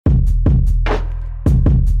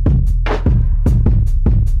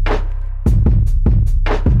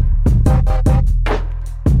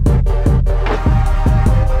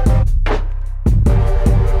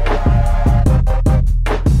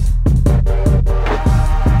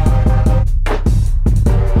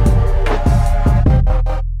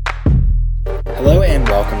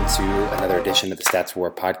Stats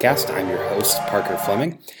War podcast. I'm your host, Parker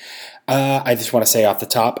Fleming. I just want to say off the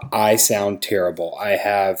top, I sound terrible. I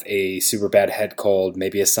have a super bad head cold,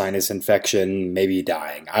 maybe a sinus infection, maybe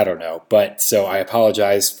dying. I don't know. But so I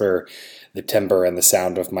apologize for the timbre and the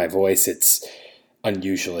sound of my voice. It's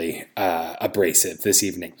unusually abrasive this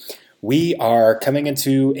evening. We are coming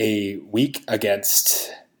into a week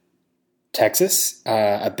against Texas,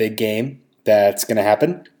 a big game that's going to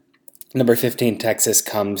happen. Number 15, Texas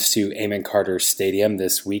comes to Amon Carter Stadium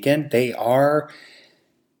this weekend. They are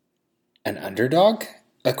an underdog,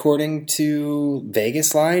 according to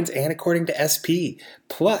Vegas lines and according to SP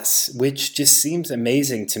Plus, which just seems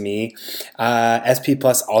amazing to me. SP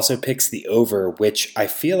Plus also picks the over, which I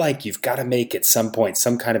feel like you've got to make at some point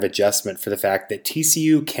some kind of adjustment for the fact that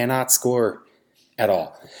TCU cannot score at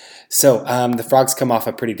all. So the Frogs come off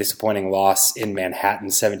a pretty disappointing loss in Manhattan,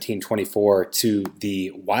 17-24 to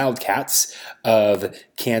the Wildcats of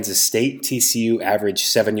Kansas State. TCU averaged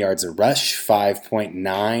 7 yards a rush,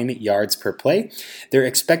 5.9 yards per play. Their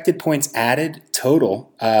expected points added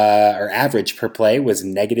total, or average per play, was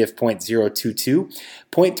negative 0.022,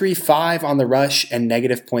 0.35 on the rush, and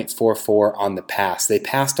negative 0.44 on the pass. They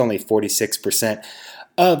passed only 46%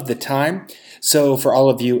 of the time. So for all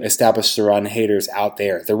of you established the run haters out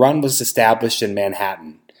there, the run was established in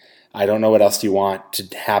Manhattan. I don't know what else you want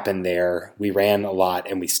to happen there. We ran a lot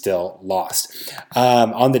and we still lost.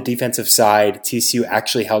 On the defensive side, TCU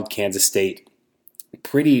actually held Kansas State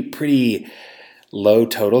pretty low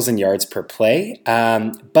totals in yards per play,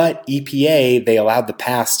 but EPA, they allowed the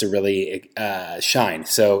pass to really shine.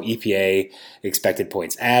 So EPA, expected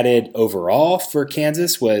points added overall for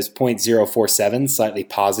Kansas was 0.047, slightly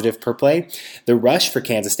positive per play. The rush for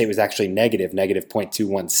Kansas State was actually negative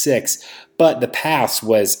 0.216, but the pass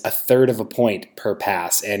was a third of a point per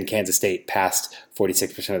pass, and Kansas State passed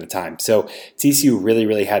 46% of the time. So TCU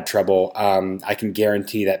really had trouble. I can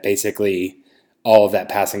guarantee that basically all of that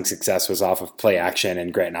passing success was off of play action,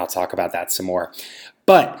 and Grant and I'll talk about that some more.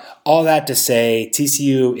 But all that to say,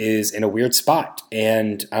 TCU is in a weird spot,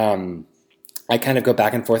 and I kind of go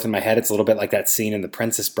back and forth in my head. It's a little bit like that scene in The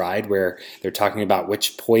Princess Bride where they're talking about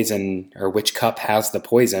which poison or which cup has the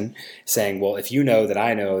poison, saying, well, if you know that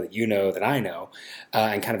I know that you know that I know,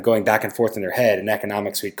 and kind of going back and forth in their head. In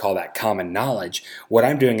economics, we'd call that common knowledge. What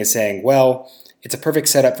I'm doing is saying, well, it's a perfect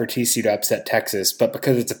setup for TCU to upset Texas, but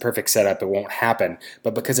because it's a perfect setup, it won't happen.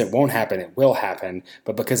 But because it won't happen, it will happen.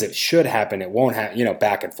 But because it should happen, it won't happen,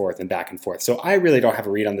 back and forth and back and forth. So I really don't have a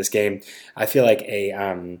read on this game. I feel like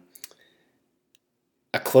a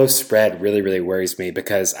close spread really worries me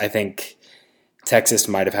because I think Texas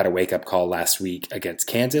might have had a wake-up call last week against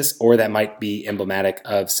Kansas, or that might be emblematic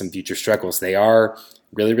of some future struggles. They are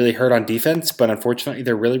really hurt on defense, but unfortunately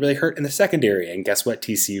they're really hurt in the secondary. And guess what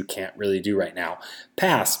TCU can't really do right now?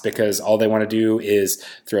 Pass, because all they want to do is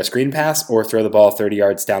throw a screen pass or throw the ball 30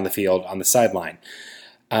 yards down the field on the sideline.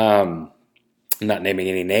 I'm not naming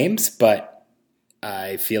any names, but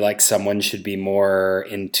I feel like someone should be more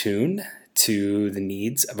in tune to the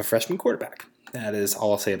needs of a freshman quarterback. That is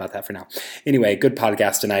all I'll say about that for now. Anyway, good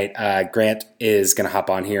podcast tonight. Grant is going to hop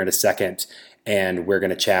on here in a second, and we're going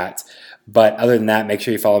to chat. But other than that, make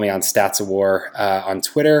sure you follow me on Stats of War on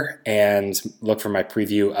Twitter and look for my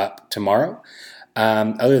preview up tomorrow.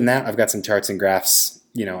 Other than that, I've got some charts and graphs,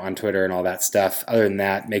 on Twitter and all that stuff. Other than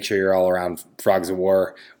that, make sure you're all around Frogs of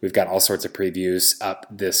War. We've got all sorts of previews up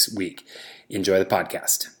this week. Enjoy the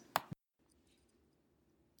podcast.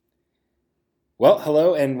 Well,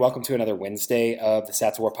 hello and welcome to another Wednesday of the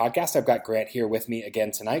Stats of War podcast. I've got Grant here with me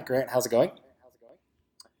again tonight. Grant, how's it going?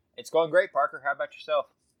 It's going great, Parker. How about yourself?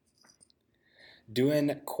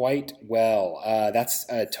 Doing quite well. That's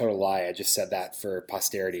a total lie. I just said that for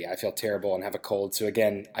posterity. I feel terrible and have a cold. So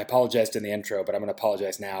again, I apologized in the intro, but I'm going to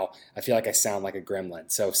apologize now. I feel like I sound like a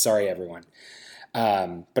gremlin. So sorry, everyone.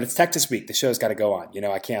 But it's Texas week. The show's got to go on.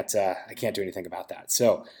 I can't do anything about that.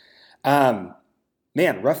 So,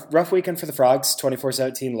 man, rough weekend for the Frogs.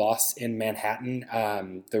 24-17 loss in Manhattan.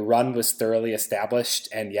 The run was thoroughly established,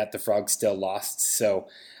 and yet the Frogs still lost. So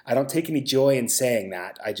I don't take any joy in saying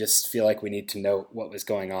that. I just feel like we need to note what was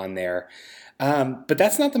going on there. But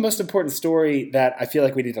that's not the most important story that I feel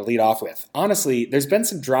like we need to lead off with. Honestly, there's been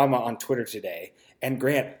some drama on Twitter today. And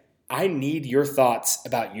Grant, I need your thoughts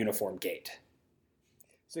about Uniform Gate.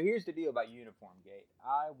 So here's the deal about Uniform Gate.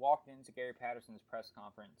 I walked into Gary Patterson's press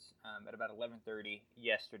conference at about 11:30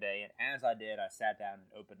 yesterday, and as I did, I sat down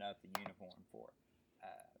and opened up the uniform for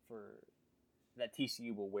that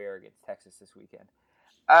TCU will wear against Texas this weekend.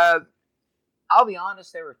 I'll be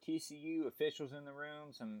honest, there were TCU officials in the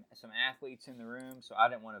room, some athletes in the room, so I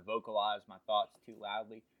didn't want to vocalize my thoughts too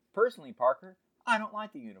loudly. Personally, Parker, I don't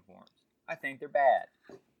like the uniforms. I think they're bad.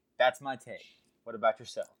 That's my take. What about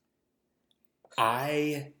yourself?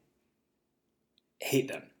 I hate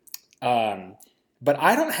them. But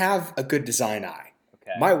I don't have a good design eye.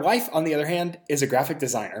 Okay. My wife, on the other hand, is a graphic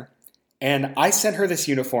designer. And I sent her this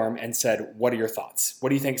uniform and said, what are your thoughts? What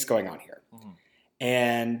do you think is going on here? Mm-hmm.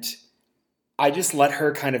 And I just let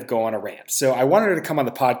her kind of go on a rant. So I wanted her to come on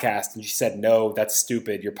the podcast, and she said, no, that's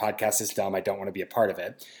stupid. Your podcast is dumb. I don't want to be a part of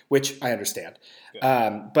it, which I understand.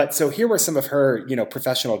 But so here were some of her,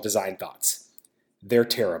 professional design thoughts. They're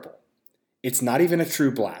terrible. It's not even a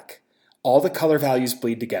true black. All the color values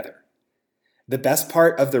bleed together. The best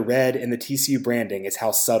part of the red in the TCU branding is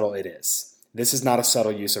how subtle it is. This is not a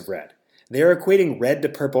subtle use of red. They are equating red to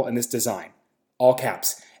purple in this design, all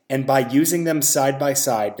caps, and by using them side by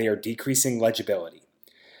side, they are decreasing legibility.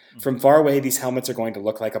 From far away, these helmets are going to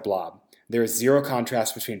look like a blob. There is zero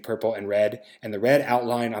contrast between purple and the red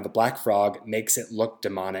outline on the black frog makes it look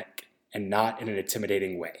demonic and not in an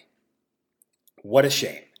intimidating way. What a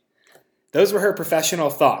shame. Those were her professional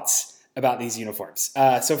thoughts about these uniforms.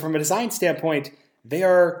 So from a design standpoint, they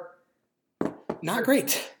are not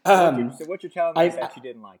great. So what you're telling me is that you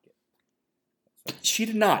didn't like it. She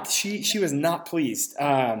did not. She was not pleased.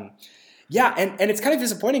 And it's kind of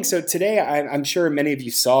disappointing. So today, I'm sure many of you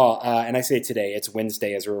saw, and I say today, it's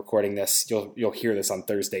Wednesday as we're recording this. You'll hear this on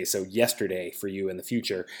Thursday, so yesterday for you in the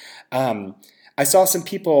future. I saw some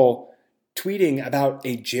people tweeting about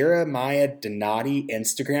a Jeremiah Donati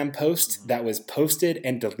Instagram post that was posted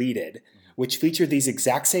and deleted, which featured these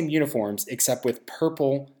exact same uniforms except with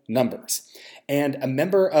purple numbers. And a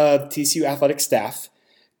member of TCU athletic staff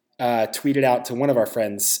tweeted out to one of our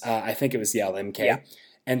friends, I think it was the LMK,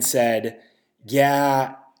 and said,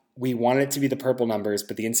 yeah, we wanted it to be the purple numbers,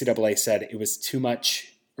 but the NCAA said it was too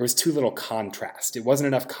much, there was too little contrast. It wasn't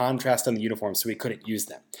enough contrast on the uniform, so we couldn't use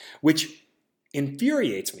them, which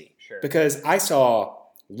infuriates me because I saw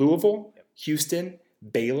Louisville, Houston,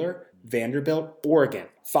 Baylor, Vanderbilt, Oregon,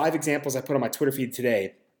 5 examples I put on my Twitter feed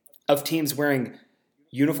today of teams wearing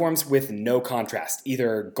uniforms with no contrast,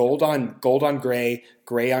 either gold on gray,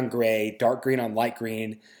 gray on gray, dark green on light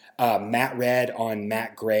green, matte red on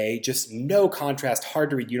matte gray, just no contrast, hard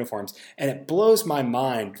to read uniforms. And it blows my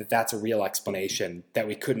mind that that's a real explanation, that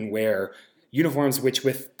we couldn't wear uniforms which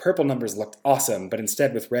with purple numbers looked awesome, but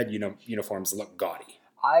instead with red uniforms look gaudy.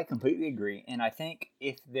 I completely agree, and I think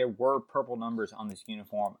if there were purple numbers on this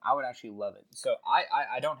uniform, I would actually love it. So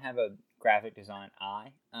I don't have a graphic design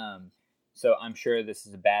eye, so I'm sure this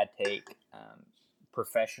is a bad take,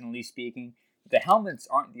 professionally speaking. The helmets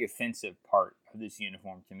aren't the offensive part of this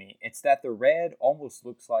uniform to me. It's that the red almost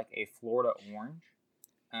looks like a Florida orange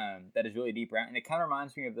that is really deep brown, and it kind of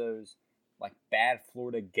reminds me of those like bad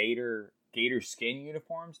Florida Gator skin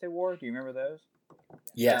uniforms they wore. Do you remember those?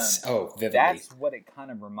 Yes. Vividly. That's what it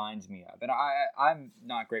kind of reminds me of. And I'm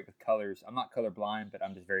not great with colors. I'm not colorblind, but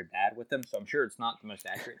I'm just very bad with them. So I'm sure it's not the most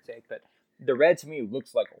accurate take. But the red to me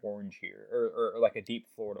looks like orange here, or like a deep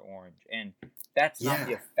Florida orange. And that's not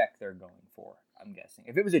the effect they're going for, I'm guessing.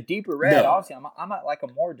 If it was a deeper red, obviously I might like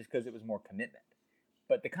them more just because it was more commitment.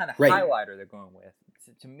 But the kind of highlighter they're going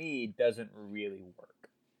with, to me, doesn't really work.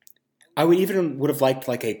 I would have liked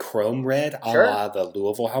like a chrome red a la the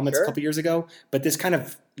Louisville helmets a couple years ago, but this kind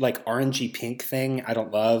of like orangey pink thing I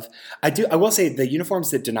don't love. I will say the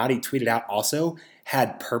uniforms that Donati tweeted out also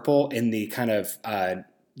had purple in the kind of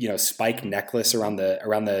spike necklace around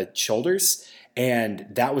the shoulders, and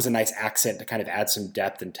that was a nice accent to kind of add some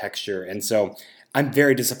depth and texture. And so I'm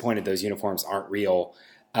very disappointed those uniforms aren't real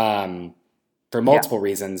for multiple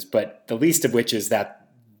reasons, but the least of which is that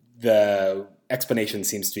the explanation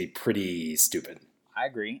seems to be pretty stupid. I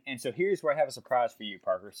agree. And so here's where I have a surprise for you,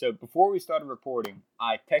 Parker. So before we started reporting,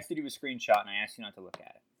 I texted you a screenshot and I asked you not to look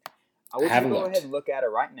at it. I want you to go ahead and look at it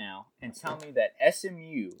right now and tell me that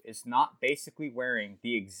SMU is not basically wearing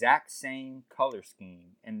the exact same color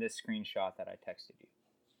scheme in this screenshot that I texted you.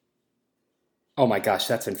 Oh my gosh,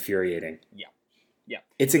 that's infuriating. Yeah.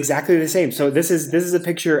 It's exactly the same. So this is a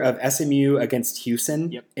picture of SMU against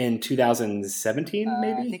Houston in 2017,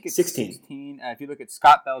 maybe? I think it's 16. If you look at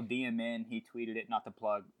Scott Bell DMN, he tweeted it, not to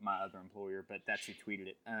plug my other employer, but that's who tweeted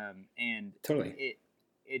it. And totally.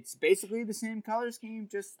 It's basically the same color scheme,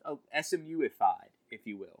 just SMU-ified, if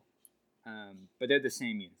you will. But they're the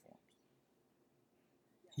same uniforms.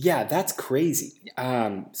 Yeah, that's crazy.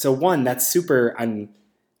 So one, that's super...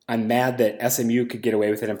 I'm mad that SMU could get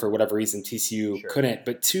away with it, and for whatever reason TCU couldn't.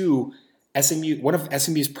 But two, one of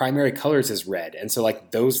SMU's primary colors is red, and so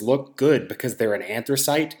like those look good because they're an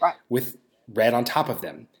anthracite with red on top of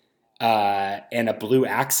them, and a blue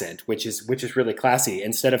accent, which is really classy.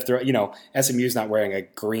 Instead of SMU's not wearing a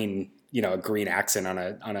green a green accent on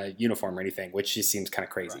a uniform or anything, which just seems kind of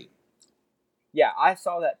crazy. Right. Yeah, I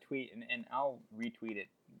saw that tweet, and I'll retweet it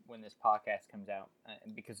when this podcast comes out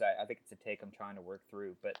because I think it's a take I'm trying to work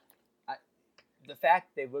through. But the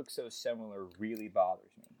fact they look so similar really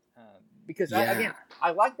bothers me because,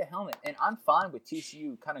 I like the helmet, and I'm fine with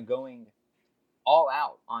TCU kind of going all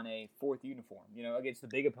out on a fourth uniform, against the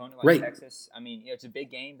big opponent like Right. Texas. I mean, it's a big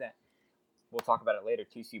game that we'll talk about it later.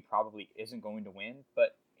 TCU probably isn't going to win,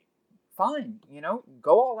 but fine,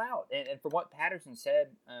 go all out. And from what Patterson said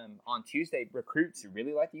on Tuesday, recruits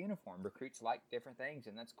really like the uniform. Recruits like different things,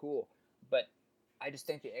 and that's cool. But I just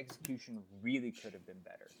think the execution really could have been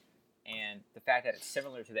better. And the fact that it's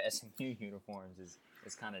similar to the SMU uniforms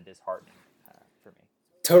is kind of disheartening for me.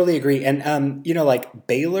 Totally agree. And, like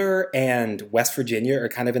Baylor and West Virginia are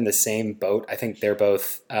kind of in the same boat. I think they're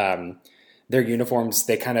both, their uniforms,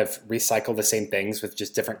 they kind of recycle the same things with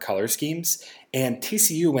just different color schemes. And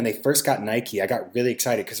TCU, when they first got Nike, I got really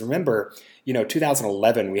excited because remember,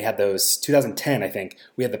 2011, we had those, 2010, I think,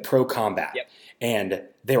 we had the Pro Combat. Yep. And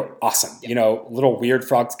they were awesome. Yep. Little weird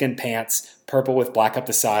frog skin pants, purple with black up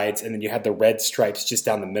the sides, and then you had the red stripes just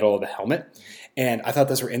down the middle of the helmet. And I thought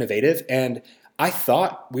those were innovative. And I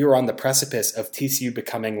thought we were on the precipice of TCU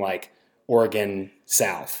becoming like Oregon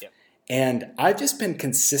South. Yep. And I've just been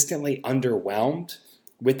consistently underwhelmed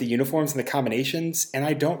with the uniforms and the combinations. And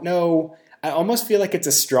I don't know, I almost feel like it's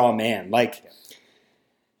a straw man. Like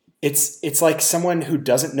it's like someone who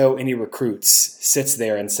doesn't know any recruits sits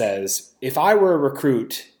there and says, if I were a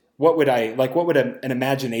recruit, what would an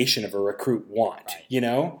imagination of a recruit want,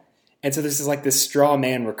 Right. And so this is like this straw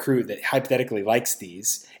man recruit that hypothetically likes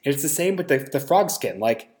these. And it's the same with the frog skin,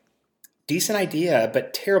 like decent idea,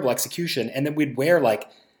 but terrible execution. And then we'd wear like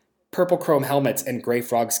purple chrome helmets and gray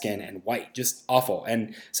frog skin and white, just awful.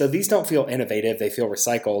 And so these don't feel innovative. They feel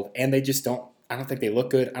recycled, and they just don't, I don't think they look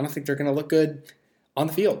good. I don't think they're going to look good on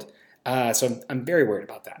the field. So I'm very worried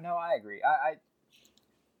about that. No, I agree.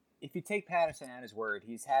 If you take Patterson at his word,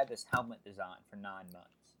 he's had this helmet design for 9 months,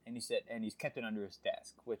 and he's kept it under his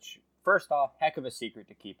desk. Which, first off, heck of a secret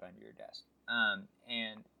to keep under your desk.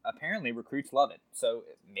 And apparently recruits love it. So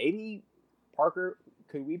maybe Parker,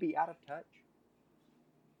 could we be out of touch?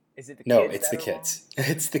 Is it the kids? No, it's the kids.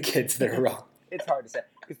 It's the kids that are wrong. It's hard to say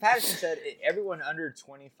because Patterson said everyone under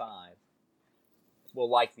 25 will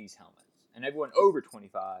like these helmets. And everyone over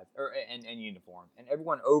 25, and uniform, and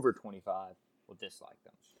everyone over 25 will dislike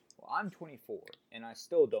them. Well, I'm 24, and I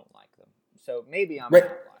still don't like them. So maybe I'm an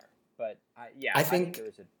outlier. But I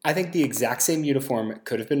think the exact same uniform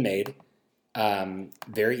could have been made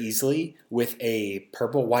very easily with a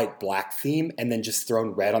purple, white, black theme, and then just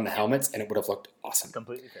thrown red on the helmets, and it would have looked awesome.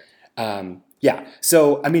 Completely fair. Yeah.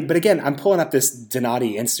 So, but again, I'm pulling up this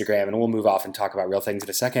Donati Instagram, and we'll move off and talk about real things in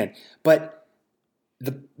a second. But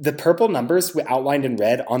the purple numbers outlined in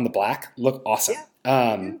red on the black look awesome.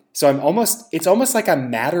 Yeah. So it's almost like I'm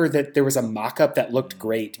madder that there was a mock-up that looked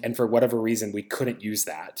great, and for whatever reason we couldn't use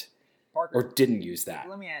that. Parker, or didn't use that.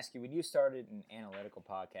 Let me ask you, when you started an analytical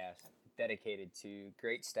podcast dedicated to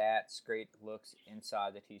great stats, great looks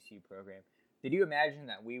inside the TCU program, did you imagine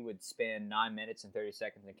that we would spend 9 minutes and 30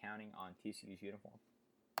 seconds and counting on TCU's uniform?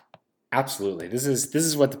 Absolutely. This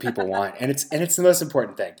is what the people want, and it's the most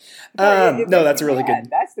important thing. No, that's a really good.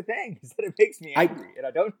 That's the thing, is that it makes me angry, and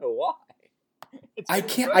I don't know why. I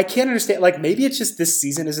can't understand. Like, maybe it's just this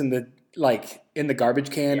season is in the garbage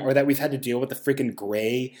can, or that we've had to deal with the freaking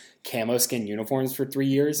gray camo skin uniforms for 3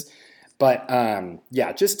 years. But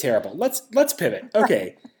just terrible. Let's pivot.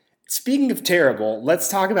 Okay. Speaking of terrible, let's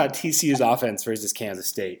talk about TCU's offense versus Kansas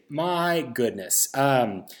State. My goodness.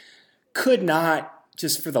 Could not,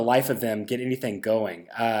 just for the life of them, get anything going.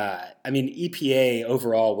 EPA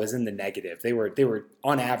overall was in the negative. They were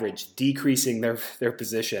on average decreasing their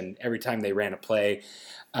position every time they ran a play.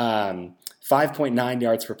 5.9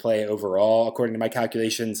 yards per play overall, according to my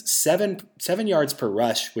calculations. 7 yards per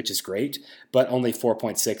rush, which is great, but only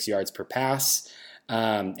 4.6 yards per pass.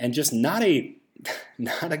 And just not a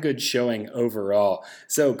good showing overall.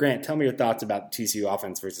 So, Grant, tell me your thoughts about TCU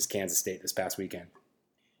offense versus Kansas State this past weekend.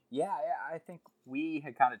 Yeah, I think we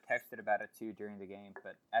had kind of texted about it too during the game,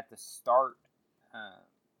 but at the start,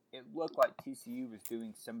 it looked like TCU was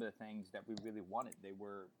doing some of the things that we really wanted. They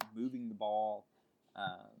were moving the ball,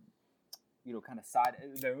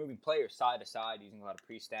 they're moving players side to side, using a lot of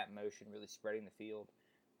pre-snap motion, really spreading the field.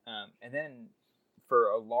 And then for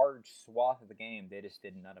a large swath of the game, they just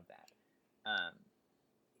did none of that.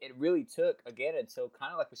 It really took, again, until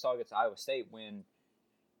kind of like we saw against Iowa State when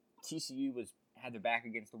TCU had their back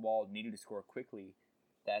against the wall, needed to score quickly.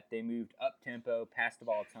 that they moved up tempo, passed the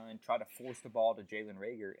ball a ton, tried to force the ball to Jalen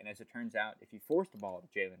Reagor. And as it turns out, if you force the ball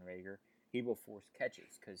to Jalen Reagor, he will force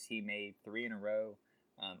catches because he made 3 in a row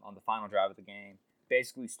on the final drive of the game.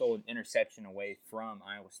 Basically stole an interception away from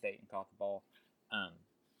Iowa State and caught the ball.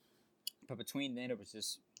 But between then, it was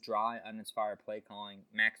just dry, uninspired play calling.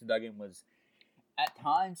 Max Duggan was at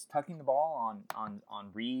times tucking the ball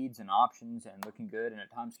on reads and options and looking good, and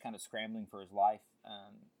at times kind of scrambling for his life.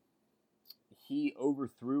 He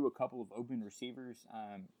overthrew a couple of open receivers.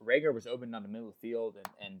 Reagor was open down the middle of the field,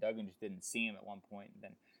 and Duggan just didn't see him at one point. And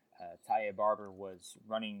then Tye Barber was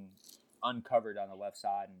running uncovered on the left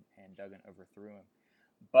side, and Duggan overthrew him.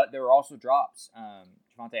 But there were also drops.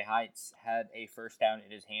 Javante Heights had a first down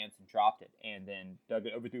in his hands and dropped it, and then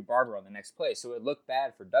Duggan overthrew Barber on the next play. So it looked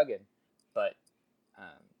bad for Duggan, but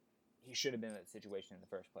he should have been in that situation in the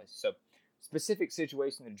first place. So specific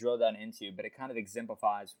situation to drill down into, but it kind of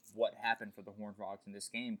exemplifies what happened for the Horned Frogs in this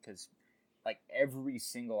game because like every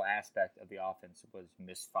single aspect of the offense was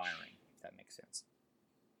misfiring, if that makes sense.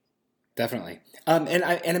 Definitely. And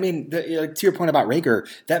I mean, to your point about Reagor,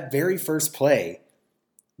 that very first play,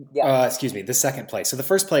 the second play. So the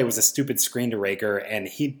first play was a stupid screen to Reagor, and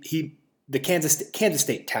the Kansas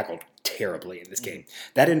State tackled terribly in this game.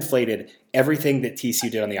 That inflated everything that TCU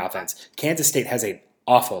did on the offense. Kansas State has an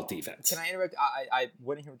awful defense. Can I interrupt? I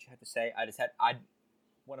wouldn't hear what you had to say. I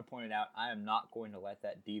want to point it out. I am not going to let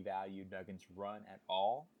that devalue Duggan's run at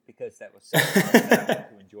all because that was so fun that I want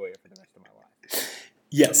to enjoy it for the rest of my life.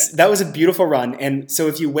 Yes, okay. That was a beautiful run. And so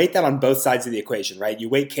if you weight that on both sides of the equation, right, you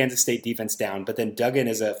weight Kansas State defense down, but then Duggan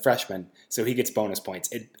is a freshman, so he gets bonus points.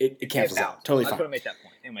 It cancels out. Totally fine. I was going to make that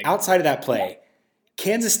point. Anyway, outside of that play,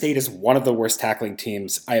 Kansas State is one of the worst tackling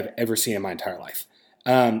teams I have ever seen in my entire life.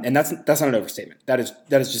 And that's not an overstatement. That is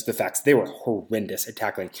just the facts. They were horrendous at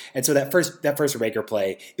tackling. And so that first Reagor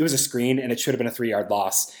play, it was a screen, and it should have been a 3-yard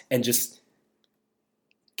loss, and just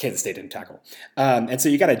Kansas State didn't tackle. And so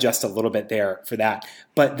you got to adjust a little bit there for that.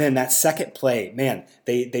 But then that second play, man,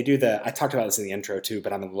 they do I talked about this in the intro too,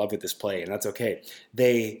 but I'm in love with this play, and that's okay.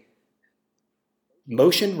 They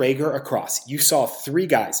motion Reagor across. You saw 3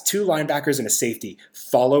 guys, 2 linebackers and a safety,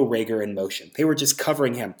 follow Reagor in motion. They were just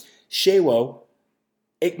covering him. Shewo,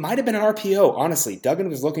 it might have been an RPO, honestly. Duggan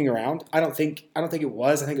was looking around. I don't think it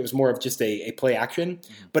was. I think it was more of just a play action.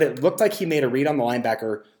 But it looked like he made a read on the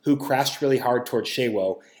linebacker who crashed really hard towards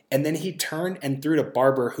Shewo. And then he turned and threw to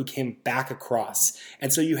Barber, who came back across.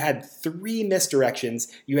 And so you had 3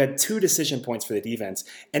 misdirections. You had 2 decision points for the defense.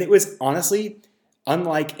 And it was honestly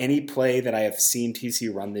unlike any play that I have seen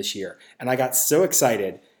TCU run this year. And I got so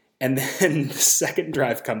excited. And then the second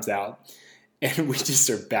drive comes out, and we just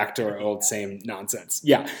are back to our old same nonsense.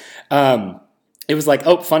 Yeah. It was like,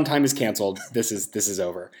 oh, fun time is canceled. This is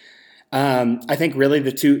over. I think really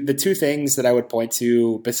the two things that I would point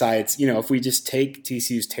to besides, if we just take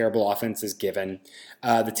TCU's terrible offense as given,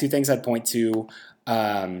 the 2 things I'd point to,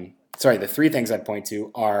 the 3 things I'd point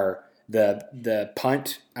to are the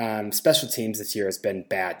punt, special teams this year has been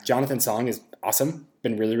bad. Jonathan Song is awesome,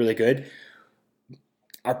 been really, really good.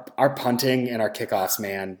 Our punting and our kickoffs,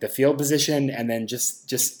 man, the field position, and then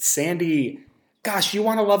just Sandy. Gosh, you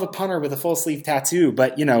want to love a punter with a full sleeve tattoo,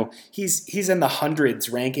 but he's in the hundreds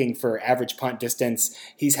ranking for average punt distance.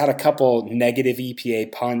 He's had a couple negative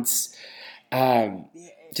EPA punts.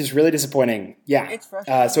 Just really disappointing. Yeah. It's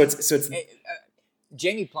frustrating. So it's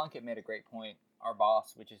Jamie Plunkett made a great point, our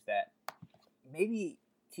boss, which is that maybe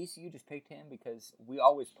TCU just picked him because we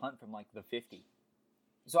always punt from like the 50.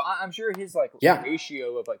 So I'm sure his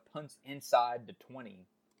ratio of like punts inside the 20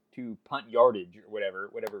 to punt yardage or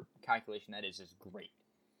whatever calculation that is great.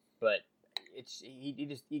 But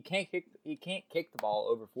he can't kick the ball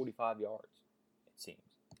over 45 yards, it seems.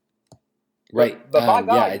 Right. But by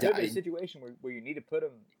God, it could be a situation where you need to put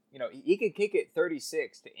him, he could kick it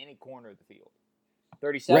 36 to any corner of the field.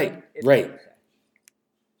 37? Right.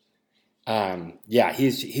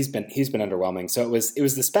 He's been underwhelming. So it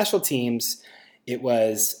was the special teams. It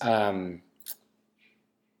was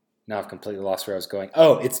now I've completely lost where I was going.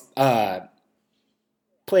 Oh, it's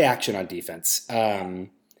play action on defense.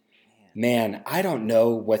 Man, I don't know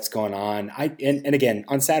what's going on. And again,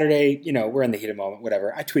 on Saturday, we're in the heat of the moment,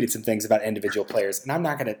 whatever. I tweeted some things about individual players, and I'm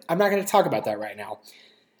not gonna talk about that right now.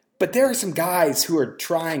 But there are some guys who are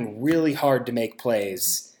trying really hard to make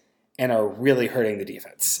plays and are really hurting the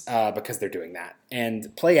defense because they're doing that.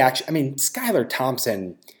 And play action, Skylar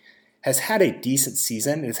Thompson has had a decent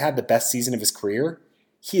season and has had the best season of his career.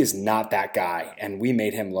 He is not that guy, and we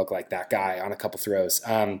made him look like that guy on a couple throws.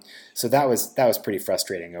 So that was pretty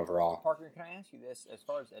frustrating overall. Parker, can I ask you this? As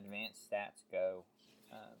far as advanced stats go,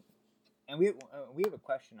 And we have a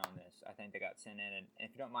question on this, I think, that got sent in. And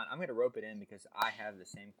if you don't mind, I'm going to rope it in because I have the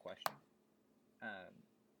same question.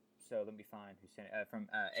 So let me find who sent it. From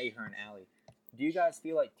Ahern Alley. Do you guys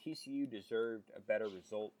feel like TCU deserved a better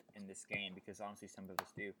result in this game? Because honestly, some of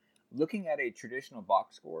us do. Looking at a traditional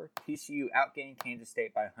box score, TCU outgained Kansas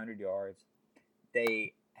State by 100 yards.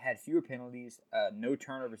 They had fewer penalties, no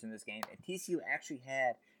turnovers in this game. And TCU actually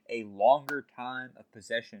had a longer time of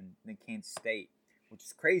possession than Kansas State, which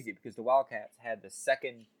is crazy because the Wildcats had the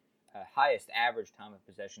second highest average time of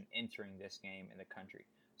possession entering this game in the country.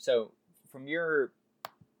 So from your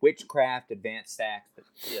witchcraft advanced stacks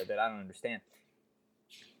that I don't understand,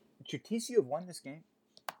 should TCU have won this game?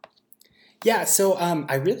 Yeah, so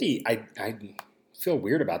I feel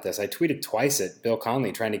weird about this. I tweeted twice at Bill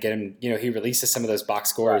Conley trying to get him, he releases some of those box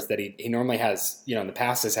scores that he normally has, in the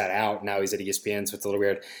past has had out. Now he's at ESPN, so it's a little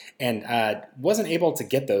weird. And wasn't able to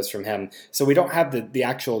get those from him. So we don't have the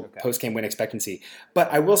actual post-game win expectancy.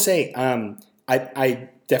 But I will say I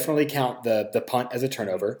definitely count the punt as a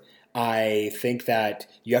turnover. I think that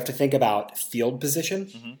you have to think about field position.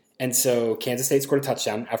 Mm-hmm. And so Kansas State scored a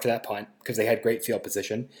touchdown after that punt because they had great field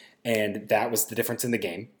position. And that was the difference in the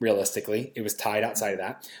game, realistically. It was tied outside of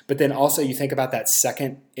that. But then also you think about that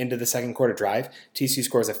into the second quarter drive. TCU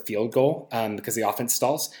scores a field goal because the offense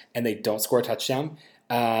stalls, and they don't score a touchdown.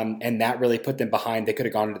 And that really put them behind. They could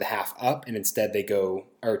have gone into the half up, and instead they go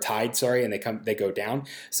 – or tied, sorry, and they go down.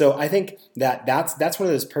 So I think that's one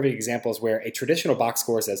of those perfect examples where a traditional box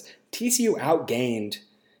score says TCU outgained –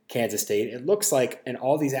 Kansas State. It looks like in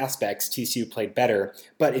all these aspects, TCU played better.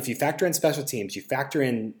 But if you factor in special teams, you factor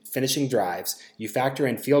in finishing drives, you factor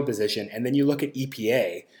in field position, and then you look at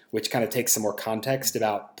EPA, which kind of takes some more context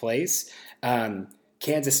about plays,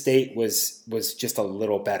 Kansas State was just a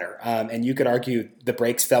little better. And you could argue the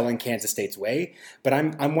breaks fell in Kansas State's way. But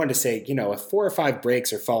I'm one to say, if 4 or 5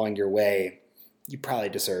 breaks are falling your way, you probably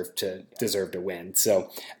deserve to win. So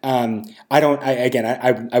I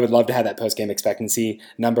would love to have that post-game expectancy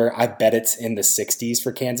number. I bet it's in the 60s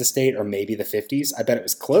for Kansas State or maybe the 50s. I bet it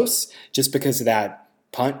was close just because of that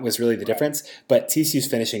punt was really the difference. But TCU's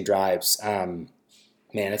finishing drives, man,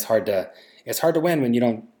 it's hard to win when you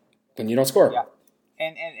don't score. Yeah,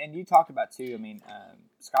 and you talked about too. I mean,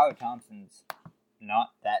 Skylar Thompson's not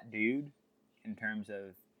that dude in terms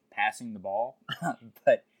of passing the ball,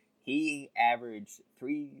 but he averaged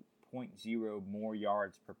 3.0 more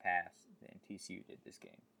yards per pass than TCU did this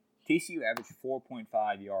game. TCU averaged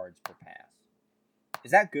 4.5 yards per pass.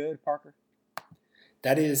 Is that good, Parker?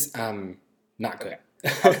 That is not good.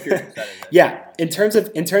 Okay. Yeah, in terms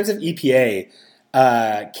of EPA,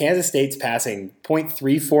 Kansas State's passing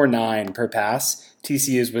 0.349 per pass.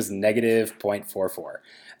 TCU's was negative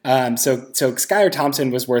 0.44. So Skylar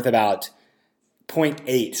Thompson was worth about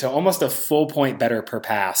 0.8, so almost a full point better per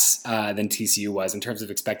pass than TCU was in terms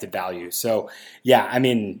of expected value. So, yeah, I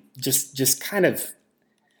mean, just kind of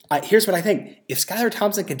here's what I think. If Skylar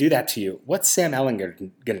Thompson can do that to you, what's Sam Ehlinger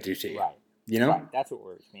going to do to you? Right. Right. That's what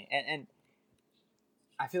worries me. And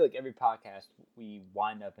I feel like every podcast we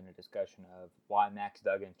wind up in a discussion of why Max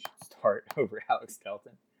Duggan should start over Alex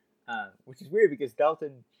Delton, which is weird because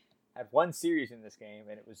Delton had one series in this game,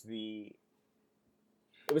 and it was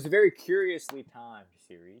a very curiously timed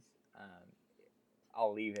series.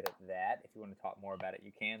 I'll leave it at that. If you want to talk more about it,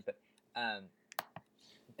 you can. But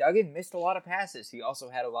Duggan missed a lot of passes. He also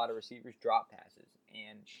had a lot of receivers drop passes.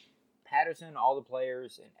 And Patterson, all the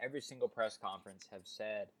players, in every single press conference have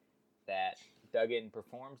said that Duggan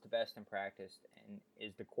performs the best in practice and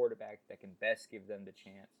is the quarterback that can best give them the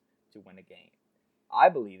chance to win a game. I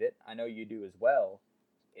believe it. I know you do as well.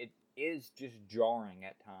 It is just jarring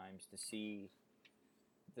at times to see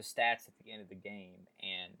the stats at the end of the game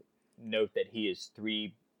and note that he is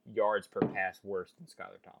 3 yards per pass worse than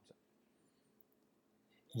Skylar Thompson.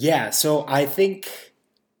 Yeah, so I think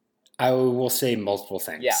I will say multiple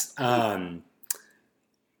things. Yeah.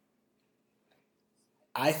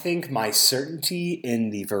 I think my certainty in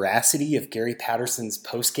the veracity of Gary Patterson's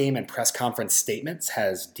postgame and press conference statements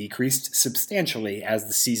has decreased substantially as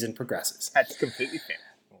the season progresses. That's completely fair.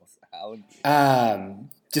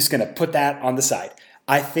 Just going to put that on the side.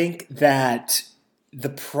 I think that the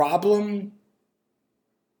problem.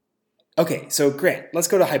 Okay, so Grant, let's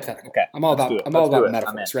go to hypothetical. Okay, I'm all about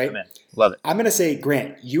metaphors, right? Love it. I'm going to say,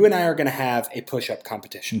 Grant, you and I are going to have a push-up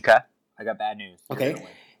competition. Okay, I got bad news. Okay.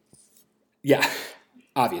 Yeah,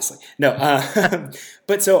 obviously. No,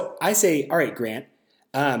 but so I say, all right, Grant,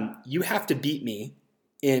 you have to beat me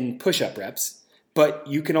in push-up reps, but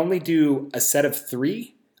you can only do a set of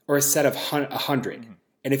 3 or a set of 100. Mm-hmm.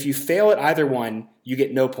 And if you fail at either one, you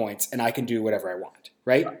get no points, and I can do whatever I want,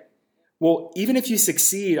 right? Well, even if you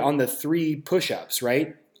succeed on the 3 push-ups,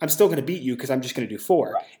 right? I'm still going to beat you because I'm just going to do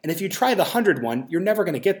 4. Right. And if you try the 100 one, you're never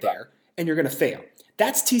going to get there, and you're going to fail.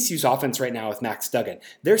 That's TCU's offense right now with Max Duggan.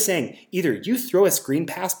 They're saying either you throw a screen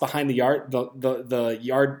pass behind the yard line,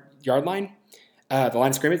 the line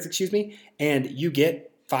of scrimmage, excuse me, and you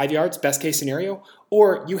get 5 yards, best case scenario,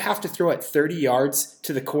 or you have to throw it 30 yards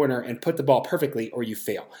to the corner and put the ball perfectly, or you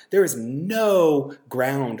fail. There is no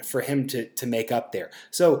ground for him to make up there.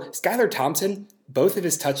 So Skylar Thompson, both of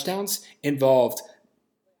his touchdowns involved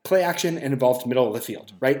play action and involved middle of the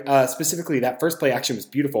field, right? Specifically, that first play action was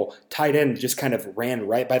beautiful. Tight end just kind of ran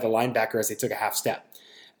right by the linebacker as they took a half step.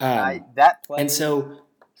 That play and so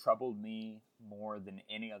troubled me more than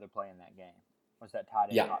any other play in that game. Was that tight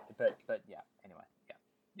end? Yeah. But yeah. Anyway,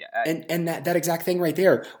 yeah. And that exact thing right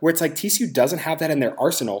there, where it's like TCU doesn't have that in their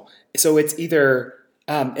arsenal. So it's either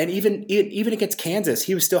and even against Kansas,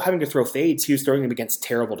 he was still having to throw fades. He was throwing them against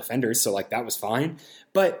terrible defenders, so like that was fine.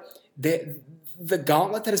 But the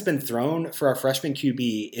gauntlet that has been thrown for our freshman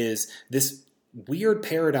QB is this weird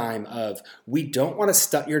paradigm of we don't want to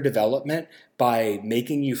stunt your development by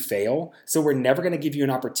making you fail, so we're never going to give you an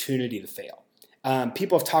opportunity to fail.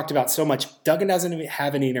 People have talked about so much. Duggan doesn't even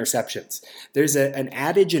have any interceptions. There's an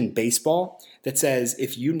adage in baseball that says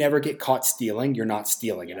if you never get caught stealing, you're not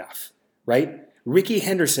stealing enough, right? Ricky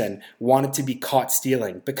Henderson wanted to be caught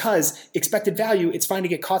stealing because expected value, it's fine to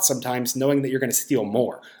get caught sometimes knowing that you're going to steal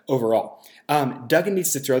more overall. Duggan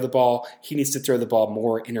needs to throw the ball. He needs to throw the ball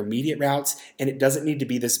more intermediate routes, and it doesn't need to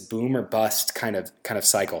be this boom or bust kind of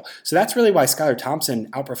cycle. So that's really why Skylar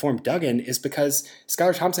Thompson outperformed Duggan, is because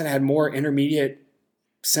Skylar Thompson had more intermediate,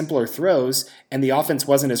 simpler throws, and the offense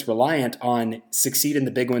wasn't as reliant on succeed in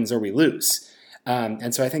the big ones or we lose.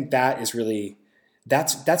 And so I think that is really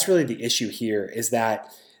that's really the issue here, is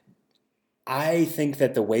that I think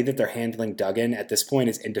that the way that they're handling Duggan at this point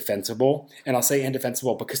is indefensible. And I'll say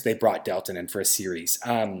indefensible because they brought Delton in for a series.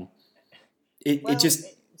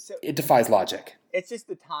 It defies logic. It's just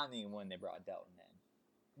the timing when they brought Delton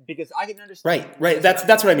in. Because I can understand. Right.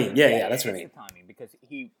 That's what I mean. Yeah, that's what I mean. The timing, because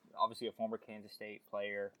he, obviously a former Kansas State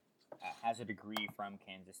player, has a degree from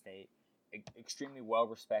Kansas State, extremely well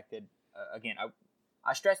respected. Again,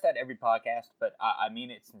 I stress that every podcast, but I mean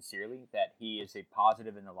it sincerely, that he is a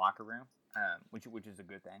positive in the locker room. Which is a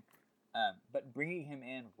good thing. But bringing him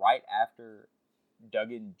in right after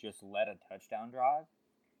Duggan just led a touchdown drive,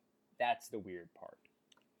 that's the weird part.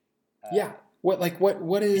 Yeah.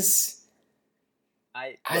 What is...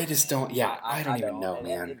 I just don't... Yeah, I don't even know,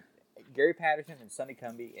 man. Gary Patterson and Sonny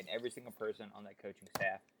Cumbie and every single person on that coaching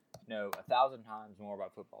staff know 1,000 times more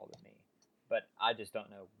about football than me. But I just don't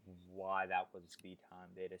know why that was the time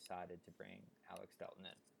they decided to bring Alex Delton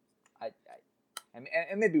in.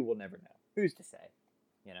 And maybe we'll never know. Who's to say?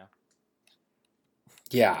 You know?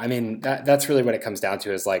 Yeah, I mean that's really what it comes down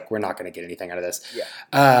to, is like we're not going to get anything out of this.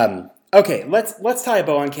 Yeah. Okay, let's tie a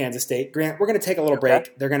bow on Kansas State. Grant, we're going to take a little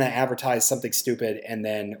break. They're going to advertise something stupid, and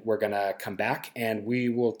then we're going to come back and we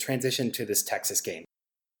will transition to this Texas game.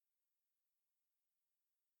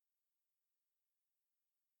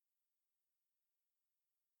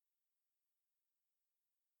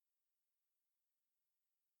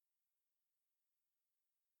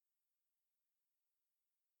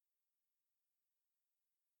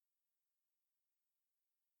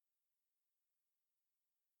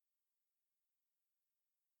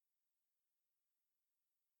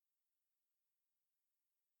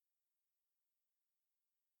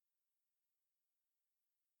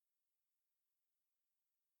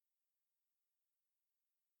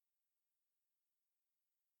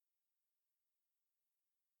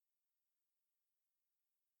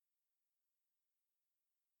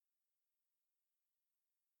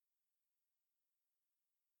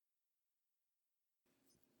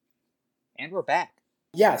 And we're back.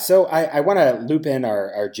 Yeah, so I want to loop in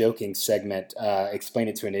our joking segment, Explain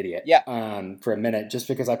It to an Idiot, for a minute, just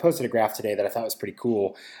because I posted a graph today that I thought was pretty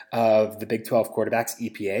cool of the Big 12 quarterbacks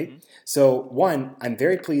EPA. Mm-hmm. So, one, I'm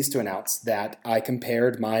very pleased to announce that I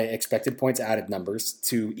compared my expected points added numbers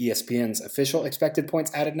to ESPN's official expected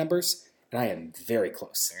points added numbers, and I am very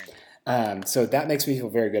close. So that makes me feel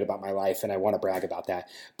very good about my life, and I want to brag about that.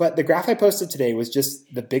 But the graph I posted today was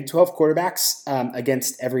just the Big 12 quarterbacks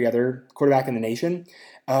against every other quarterback in the nation,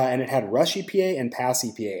 and it had rush EPA and pass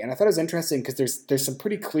EPA. And I thought it was interesting because there's some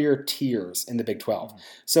pretty clear tiers in the Big 12.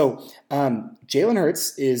 So Jalen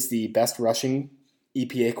Hurts is the best rushing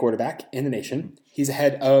EPA quarterback in the nation. He's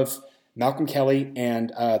ahead of Malcolm Kelly and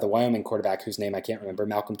the Wyoming quarterback, whose name I can't remember.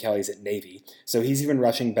 Malcolm Kelly's at Navy. So he's even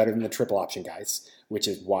rushing better than the triple option guys, which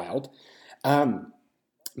is wild.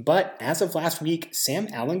 But as of last week, Sam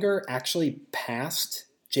Ehlinger actually passed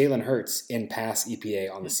Jalen Hurts in pass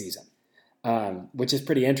EPA on the season, which is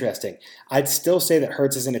pretty interesting. I'd still say that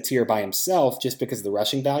Hurts is in a tier by himself just because of the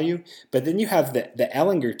rushing value, but then you have the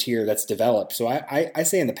Ellinger tier that's developed. So I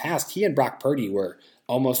say in the past, he and Brock Purdy were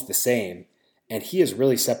almost the same, and he has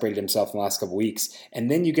really separated himself in the last couple weeks. And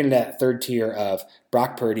then you get into that third tier of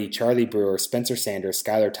Brock Purdy, Charlie Brewer, Spencer Sanders,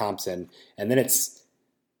 Skylar Thompson, and then it's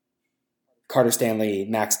Carter Stanley,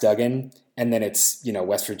 Max Duggan, and then it's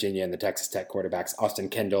West Virginia and the Texas Tech quarterbacks, Austin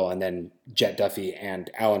Kendall, and then Jet Duffy and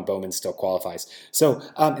Alan Bowman still qualifies. So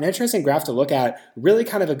an interesting graph to look at. Really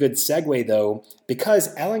kind of a good segue though,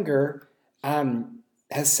 because Ellinger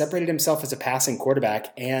has separated himself as a passing quarterback,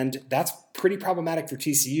 and that's pretty problematic for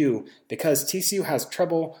TCU because TCU has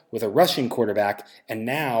trouble with a rushing quarterback, and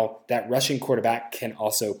now that rushing quarterback can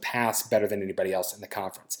also pass better than anybody else in the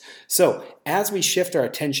conference. So as we shift our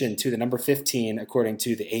attention to the number 15, according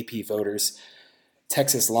to the AP voters,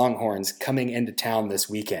 Texas Longhorns coming into town this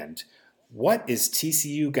weekend, what is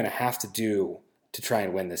TCU going to have to do to try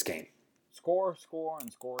and win this game? Score,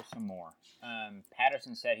 and score some more.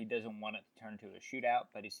 Patterson said he doesn't want it to turn into a shootout,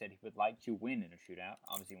 but he said he would like to win in a shootout.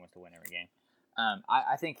 Obviously, he wants to win every game.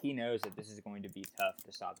 I think he knows that this is going to be tough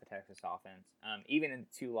to stop the Texas offense. Even in the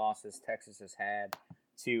 2 losses Texas has had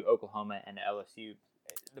to Oklahoma and LSU,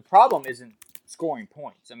 the problem isn't scoring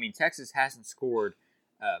points. I mean, Texas hasn't scored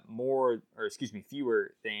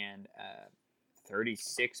fewer than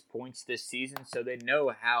 36 points this season, so they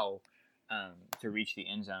know how to reach the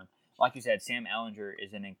end zone. Like you said, Sam Ehlinger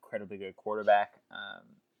is an incredibly good quarterback.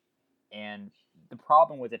 And the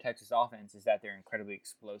problem with the Texas offense is that they're incredibly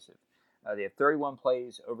explosive. They have 31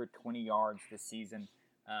 plays, over 20 yards this season.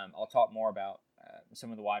 I'll talk more about some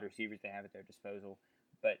of the wide receivers they have at their disposal.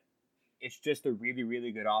 But it's just a really,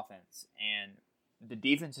 really good offense. And the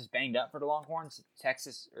defense is banged up for the Longhorns.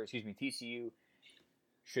 TCU,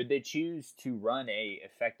 should they choose to run a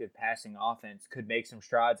effective passing offense, could make some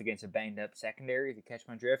strides against a banged-up secondary, if you catch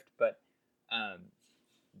my drift. But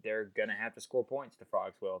they're gonna have to score points. The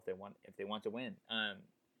Frogs will if they want to win.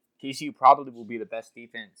 TCU probably will be the best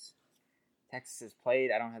defense Texas has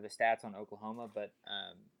played. I don't have the stats on Oklahoma, but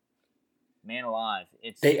man alive,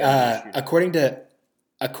 it's according to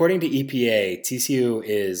EPA, TCU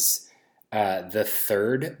is the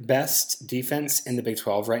 3rd best defense in the Big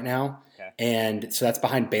 12 right now. Okay. And so that's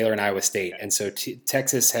behind Baylor and Iowa State. Okay. And so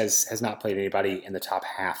Texas has not played anybody in the top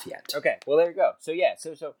half yet. Okay, well, there you go. So, yeah,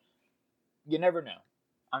 so you never know.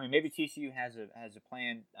 I mean, maybe TCU has a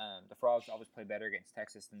plan. The Frogs always play better against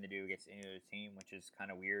Texas than they do against any other team, which is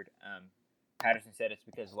kind of weird. Patterson said it's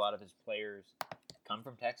because a lot of his players come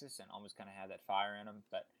from Texas and almost kind of have that fire in them.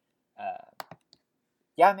 But,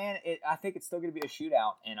 yeah, man, I think it's still going to be a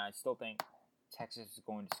shootout, and I still think Texas is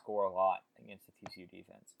going to score a lot against the TCU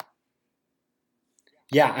defense.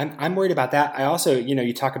 Yeah, I'm worried about that. I also,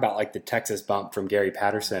 you talk about like the Texas bump from Gary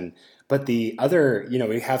Patterson, but the other,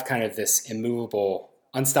 we have kind of this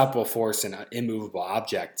unstoppable force and immovable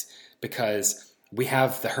object because we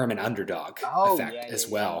have the Herman underdog effect as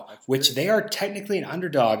well, which true. They are technically an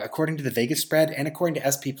underdog according to the Vegas spread and according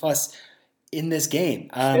to SP Plus in this game.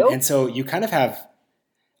 And so you kind of have.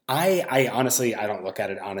 I honestly don't look at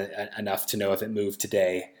it enough to know if it moved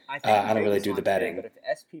today. I don't really do the betting. But if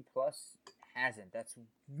SP Plus hasn't, that's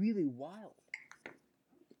really wild.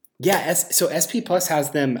 Yeah, so SP Plus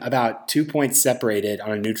has them about 2 points separated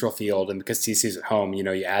on a neutral field, and because TCU's at home, you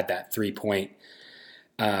add that 3 point,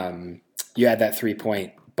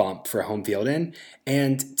 bump for home field in,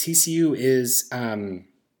 and TCU is.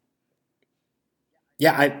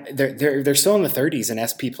 They're still in the 30s in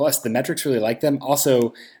SP Plus. The metrics really like them.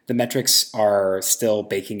 Also, the metrics are still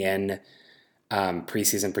baking in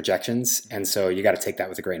preseason projections, and so you got to take that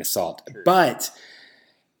with a grain of salt. Sure. But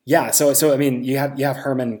yeah, so I mean, you have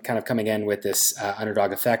Herman kind of coming in with this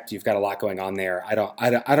underdog effect. You've got a lot going on there. I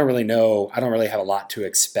don't really know. I don't really have a lot to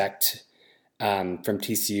expect from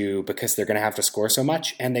TCU because they're going to have to score so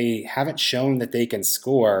much, and they haven't shown that they can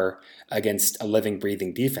score against a living,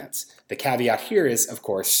 breathing defense. The caveat here is, of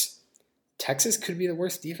course, Texas could be the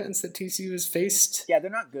worst defense that TCU has faced. Yeah, they're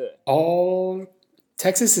not good.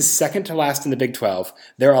 Texas is second to last in the Big 12.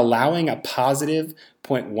 They're allowing a positive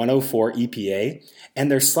 .104 EPA,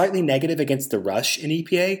 and they're slightly negative against the rush in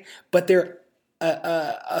EPA, but they're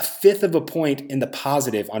a fifth of a point in the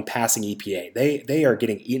positive on passing EPA. They are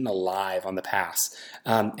getting eaten alive on the pass.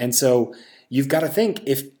 And so you've got to think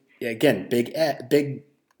if, again, big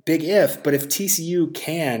if, but if TCU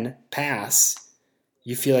can pass,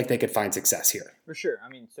 you feel like they could find success here. For sure. I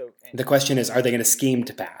mean, the question is, are they going to scheme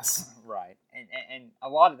to pass? Right. And a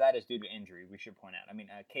lot of that is due to injury, we should point out. I mean,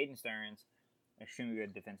 Caden Stearns, extremely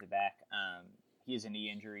good defensive back. He has a knee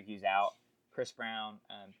injury. He's out. Chris Brown,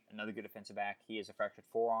 another good defensive back. He has a fractured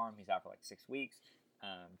forearm. He's out for like 6 weeks.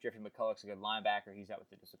 Jeffrey McCulloch's a good linebacker. He's out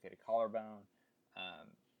with a dislocated collarbone.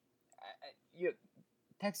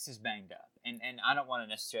 Texas is banged up, and I don't want to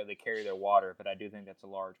necessarily carry their water, but I do think that's a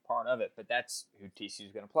large part of it. But that's who TCU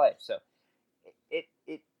is going to play. So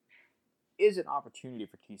it is an opportunity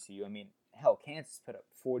for TCU. I mean, hell, Kansas put up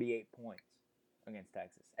 48 points against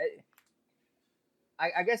Texas.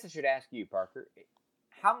 I guess I should ask you, Parker,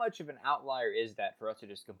 how much of an outlier is that for us to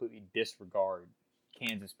just completely disregard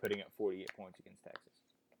Kansas putting up 48 points against Texas?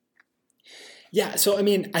 Yeah, so I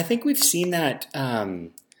mean, I think we've seen that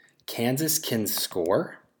Kansas can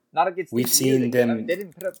score. Not against we've TCU. Seen them. I mean, they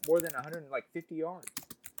didn't put up more than 150 yards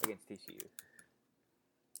against TCU.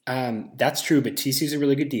 That's true, but TCU's a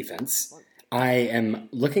really good defense. I am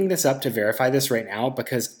looking this up to verify this right now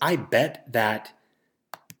because I bet that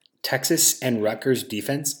Texas and Rutgers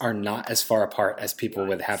defense are not as far apart as people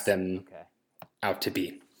would have them out to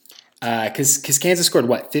be. Because Kansas scored,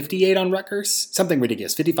 58 on Rutgers? Something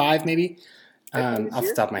ridiculous. 55 maybe? Off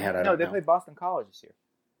the top of my head, I don't know. No, they played Boston College this year.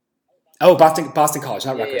 Oh, Boston College,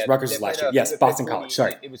 not Rutgers. Rutgers was last year. Yes, Boston College,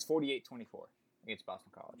 sorry. It was 48-24 against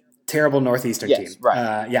Boston College. Terrible Northeastern team.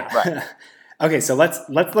 Right. Right. Okay, so let's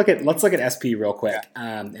look at SP real quick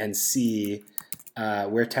and see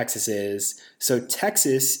where Texas is. So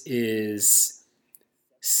Texas is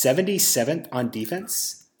 77th on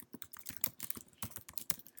defense,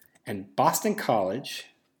 and Boston College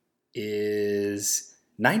is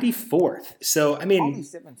 94th. So I mean, only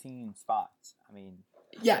 17 spots. I mean,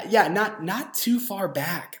 yeah, not too far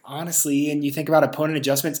back, honestly. And you think about opponent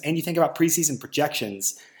adjustments, and you think about preseason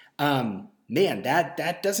projections. Man,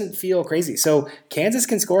 that doesn't feel crazy. So Kansas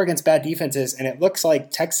can score against bad defenses, and it looks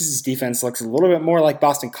like Texas's defense looks a little bit more like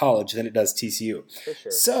Boston College than it does TCU. For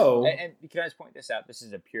sure. So, and can I just point this out? This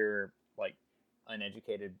is a pure,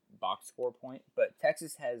 uneducated box score point, but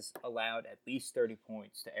Texas has allowed at least 30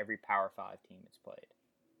 points to every Power 5 team it's played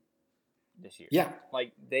this year. Yeah.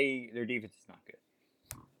 Their defense is not good.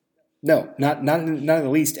 No, not in the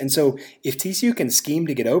least. And so if TCU can scheme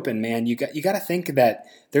to get open, man, you got to think that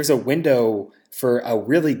there's a window for a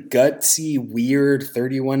really gutsy, weird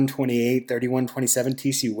 31-28, 31-27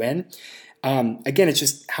 TCU win. Again, it's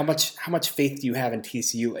just how much faith do you have in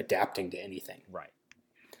TCU adapting to anything? Right.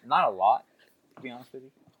 Not a lot, to be honest with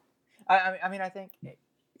you. I mean, I think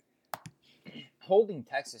holding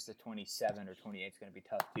Texas to 27 or 28 is going to be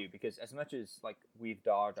tough too, because as much as we've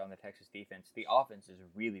dogged on the Texas defense, the offense is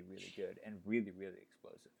really, really good and really, really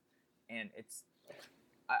explosive. And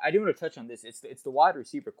I do want to touch on this. It's the wide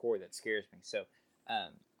receiver core that scares me. So,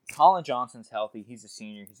 Colin Johnson's healthy. He's a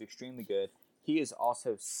senior. He's extremely good. He is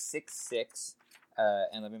also 6'6",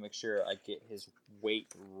 and let me make sure I get his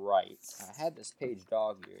weight right. I had this page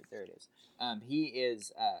dog here. There it is. He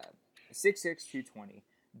is 6'6", 220.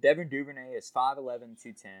 Devin Duvernay is 5'11",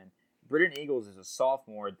 210. Britton Eagles is a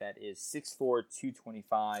sophomore that is 6'4",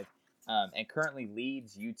 225, and currently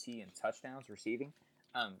leads UT in touchdowns receiving.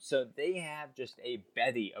 So they have just a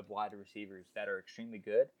bevy of wide receivers that are extremely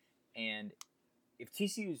good. And if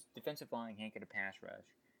TCU's defensive line can't get a pass rush,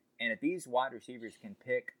 and if these wide receivers can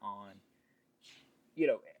pick on,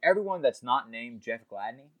 everyone that's not named Jeff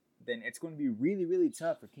Gladney, then it's going to be really, really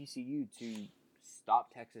tough for TCU to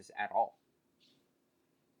stop Texas at all.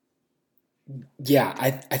 Yeah,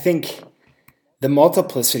 I think the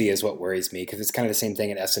multiplicity is what worries me, because it's kind of the same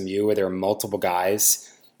thing at SMU where there are multiple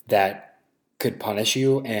guys that could punish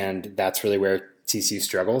you, and that's really where TCU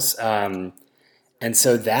struggles. And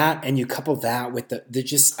so that, and you couple that with I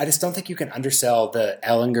just don't think you can undersell the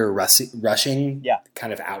Ehlinger rushing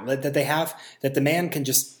kind of outlet that they have, that the man can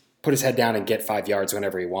just put his head down and get 5 yards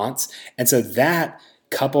whenever he wants. And so that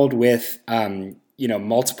coupled with,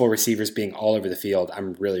 multiple receivers being all over the field,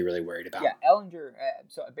 I'm really, really worried about. Yeah, Ehlinger,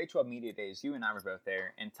 so at Big 12 Media Days, you and I were both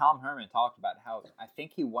there, and Tom Herman talked about how I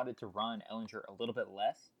think he wanted to run Ehlinger a little bit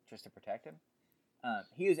less just to protect him.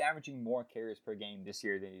 He is averaging more carries per game this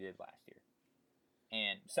year than he did last year.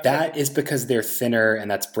 And that is because they're thinner, and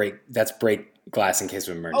that's break glass in case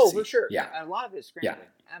of emergency. Oh, for sure. Yeah. A lot of it is scrambling.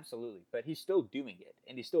 Yeah. Absolutely. But he's still doing it,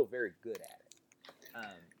 and he's still very good at it.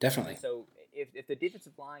 Definitely. So if the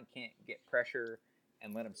defensive line can't get pressure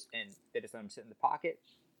and they just let him sit in the pocket,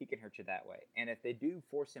 he can hurt you that way. And if they do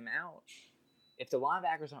force him out, if the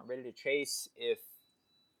linebackers aren't ready to chase, if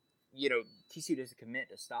TCU doesn't commit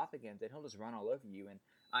to stopping him, then he'll just run all over you. And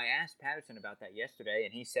I asked Patterson about that yesterday,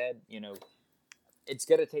 and he said, it's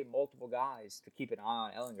going to take multiple guys to keep an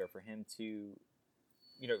eye on Ehlinger for him to,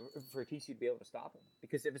 for TCU to be able to stop him.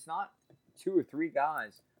 Because if it's not 2 or 3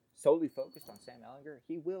 guys solely focused on Sam Ehlinger,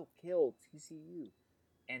 he will kill TCU.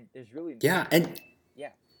 And there's really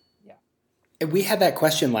We had that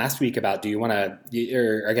question last week about do you want to,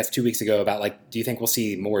 or I guess 2 weeks ago about like, do you think we'll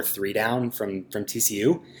see more three down from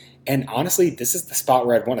TCU? And honestly, this is the spot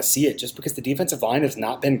where I'd want to see it, just because the defensive line has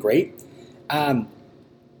not been great. Um,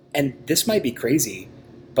 and this might be crazy,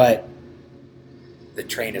 but the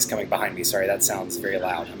train is coming behind me. Sorry, that sounds very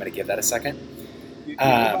loud. I'm going to give that a second. You live by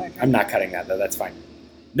a I'm train not station? cutting that though. That's fine.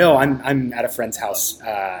 No, I'm at a friend's house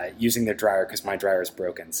using their dryer because my dryer is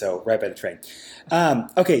broken. So right by the train.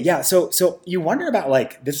 Okay, yeah. So you wonder about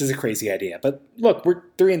like this is a crazy idea, but look, we're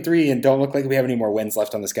 3-3 and don't look like we have any more wins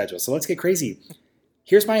left on the schedule. So let's get crazy.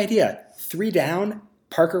 Here's my idea: three down.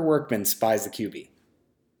 Parker Workman spies the QB.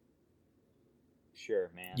 Sure,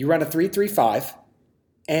 man. You run a 3-3-5,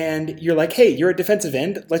 and you're like, hey, you're a defensive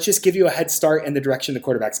end. Let's just give you a head start in the direction the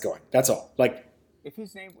quarterback's going. That's all. Like, If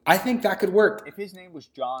his name I think that could work. if his name was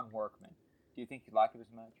John Workman, do you think you'd like it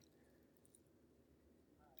as much?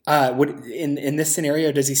 Would in this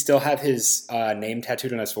scenario, does he still have his name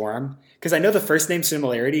tattooed on his forearm? Because I know the first name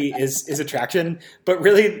similarity is attraction, but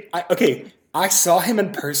really, I saw him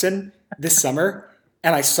in person this summer,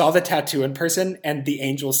 and I saw the tattoo in person, and the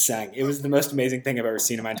Angels sang. It was the most amazing thing I've ever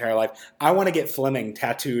seen in my entire life. I want to get Fleming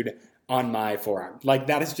tattooed on my forearm. Like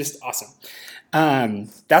that is just awesome.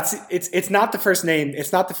 It's not the first name.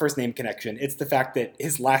 It's not the first name connection. It's the fact that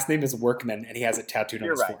his last name is Workman and he has it tattooed on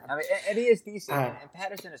You're his right. forearm. I mean, and he is decent. Uh, And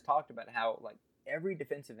Patterson has talked about how like every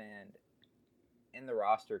defensive end in the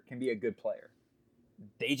roster can be a good player.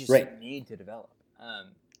 They just Right. need to develop.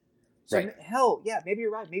 So Right. hell, yeah, maybe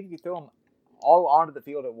you're right. Maybe you throw them all onto the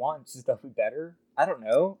field at once, they'll be better. I don't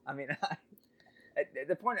know. I mean,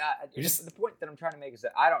 the point the point that I'm trying to make is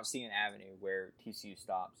that I don't see an avenue where TCU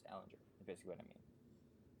stops Ellinger. Is basically what I mean.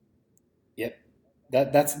 Yep.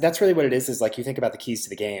 That's really what it is. Is like you think about the keys to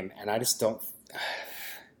the game, and I just don't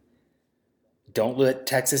let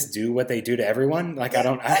Texas do what they do to everyone. Like I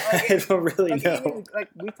don't really Like, know. even, like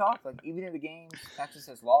we talked, like even in the games Texas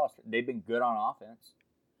has lost, they've been good on offense.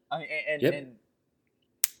 I mean, Yep. and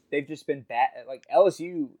they've just been bad. Like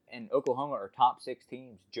LSU and Oklahoma are top 6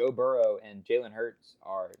 teams. Joe Burrow and Jalen Hurts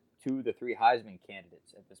are 2 of the 3 Heisman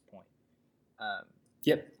candidates at this point.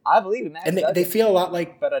 Yep. I believe in Max And they Duggan, feel a lot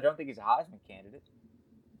like but I don't think he's a Heisman candidate.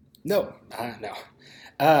 no.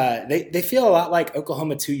 They feel a lot like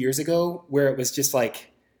Oklahoma 2 years ago, where it was just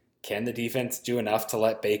like, can the defense do enough to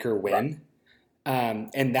let Baker win? Right.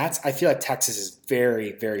 And I feel like Texas is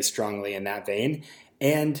very, very strongly in that vein.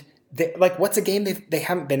 And what's a game they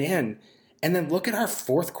haven't been in? And then look at our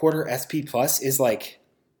fourth quarter SP plus is like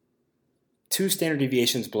 2 standard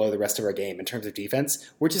deviations below the rest of our game in terms of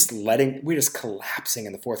defense. We're just collapsing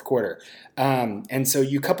in the fourth quarter. And so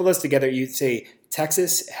you couple those together, you'd say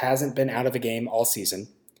Texas hasn't been out of a game all season.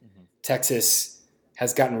 Mm-hmm. Texas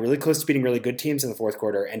has gotten really close to beating really good teams in the fourth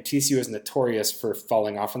quarter, and TCU is notorious for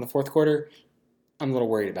falling off in the fourth quarter. I'm a little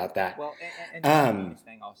worried about that. Well, and that's the biggest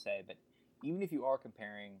thing I'll say, but even if you are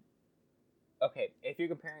comparing, if you're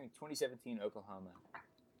comparing 2017 Oklahoma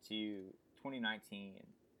to 2019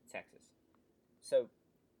 Texas, so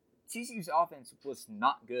TCU's offense was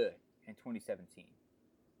not good in 2017.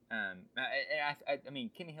 I mean,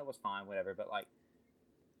 Kenny Hill was fine, whatever, but like,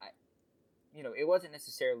 it wasn't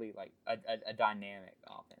necessarily like a dynamic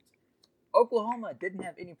offense. Oklahoma didn't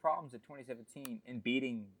have any problems in 2017 in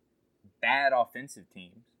beating bad offensive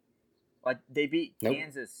teams. Like they beat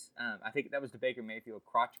Kansas. I think that was the Baker Mayfield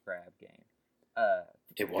crotch grab game.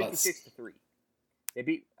 It was 56-3. They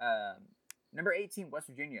beat number 18 West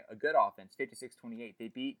Virginia, a good offense, 56-28. They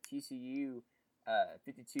beat TCU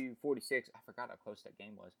 52-46. I forgot how close that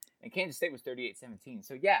game was. And Kansas State was 38-17.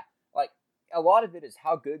 So yeah, like a lot of it is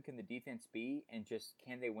how good can the defense be, and just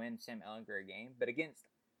can they win Sam Ehlinger a game? But against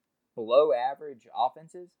below average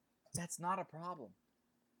offenses, that's not a problem.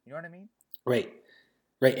 You know what I mean? Right.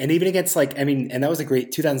 And even against and that was a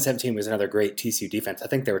great 2017 was another great TCU defense. I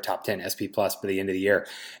think they were top 10 SP plus by the end of the year.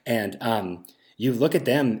 And you look at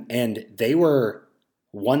them and they were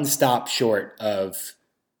one stop short of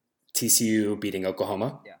TCU beating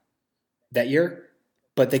Oklahoma that year,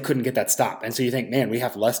 but they couldn't get that stop. And so you think, man, we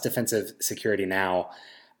have less defensive security now.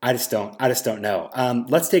 I just don't know.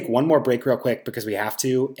 Let's take one more break real quick because we have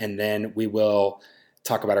to, and then we will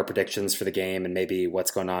talk about our predictions for the game and maybe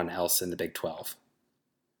what's going on else in the Big 12.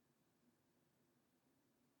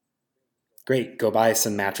 Great. Go buy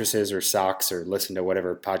some mattresses or socks or listen to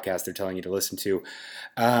whatever podcast they're telling you to listen to.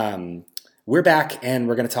 We're back and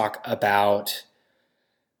we're going to talk about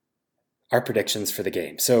our predictions for the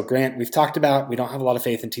game. So, Grant, we've talked about we don't have a lot of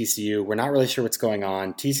faith in TCU. We're not really sure what's going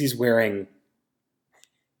on. TCU's wearing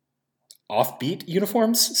offbeat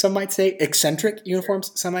uniforms, some might say, eccentric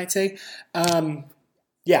uniforms, some might say.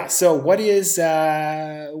 Yeah. So what do you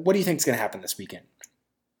think is going to happen this weekend?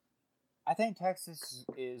 I think Texas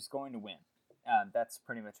is going to win. That's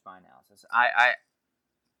pretty much my analysis. I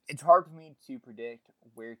it's hard for me to predict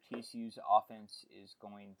where TCU's offense is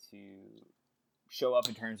going to show up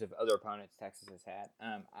in terms of other opponents Texas has had.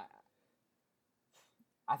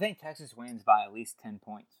 I think Texas wins by at least 10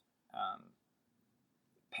 points.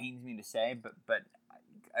 Pains me to say, but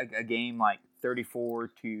a game like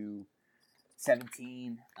 34-17,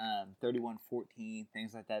 31-14,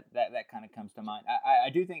 things like that kind of comes to mind. I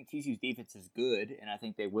do think TCU's defense is good, and I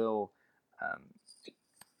think they will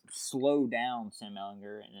slow down Sam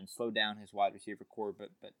Ehlinger and then slow down his wide receiver core, but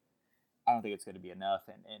I don't think it's going to be enough,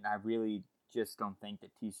 and I really just don't think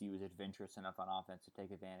that TCU is adventurous enough on offense to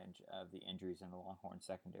take advantage of the injuries in the Longhorn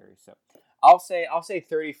secondary. So I'll say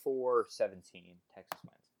 34-17, Texas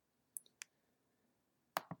wins.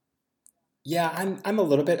 Yeah, I'm a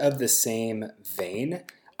little bit of the same vein.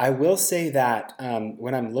 I will say that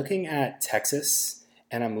when I'm looking at Texas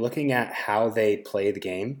and I'm looking at how they play the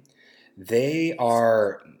game, they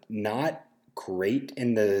are not great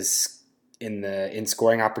in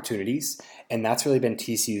scoring opportunities, and that's really been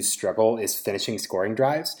TCU's struggle is finishing scoring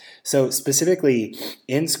drives. So specifically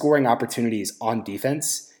in scoring opportunities on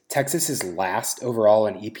defense, Texas is last overall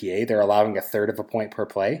in EPA. They're allowing a third of a point per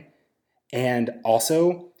play. And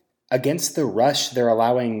also, against the rush, they're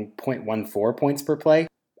allowing 0.14 points per play,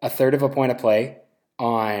 a third of a point a play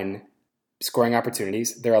on scoring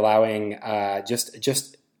opportunities. They're allowing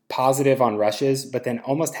just positive on rushes, but then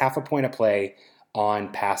almost half a point a play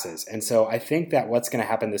on passes. And so I think that what's going to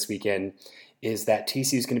happen this weekend is that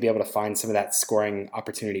TCU is going to be able to find some of that scoring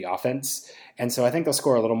opportunity offense. And so I think they'll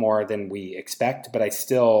score a little more than we expect, but I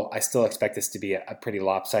still expect this to be a pretty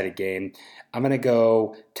lopsided game. I'm going to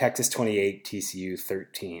go Texas 28, TCU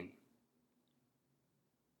 13.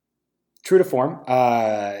 True to form,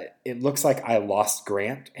 it looks like I lost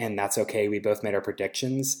Grant, and that's okay. We both made our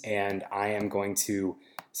predictions, and I am going to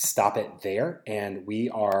stop it there, and we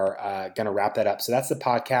are going to wrap that up. So that's the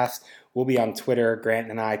podcast. We'll be on Twitter,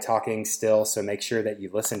 Grant and I talking still, so make sure that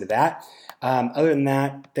you listen to that. Other than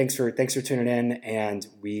that, thanks for tuning in, and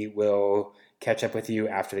we will catch up with you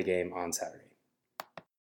after the game on Saturday.